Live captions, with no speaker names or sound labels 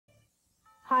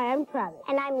Hi, I'm Travis.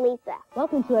 And I'm Lisa.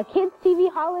 Welcome to a Kids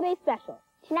TV Holiday Special.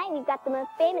 Tonight we've got the most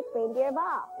famous reindeer of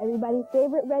all. Everybody's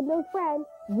favorite red-nosed friend,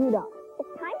 Rudolph.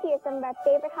 It's time to hear some of our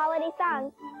favorite holiday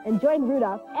songs. And join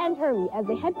Rudolph and Hermie as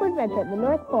they head for adventure at the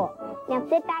North Pole. Now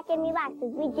sit back and relax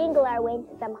as we jingle our way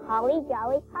into some holly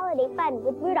jolly holiday fun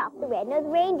with Rudolph the Red-Nosed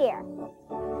Reindeer.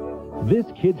 This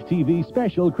Kids TV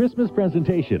special Christmas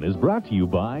presentation is brought to you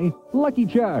by Lucky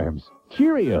Charms,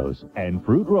 Cheerios, and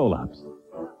Fruit Roll-Ups.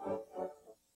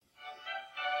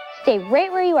 Stay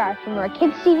right where you are for more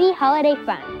Kids TV holiday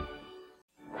fun.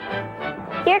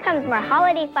 Here comes more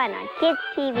holiday fun on Kids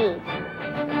TV.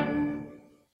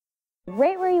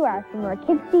 Right where you are for more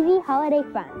Kids TV holiday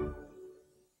fun.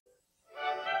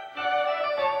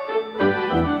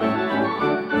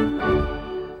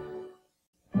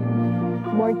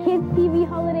 More Kids TV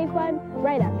holiday fun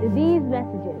right after these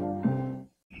messages.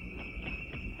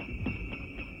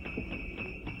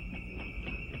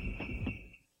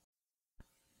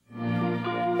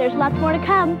 There's lots more to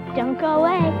come. Don't go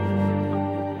away.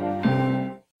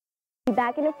 Be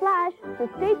back in a flash, so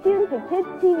stay tuned to Kids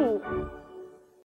TV.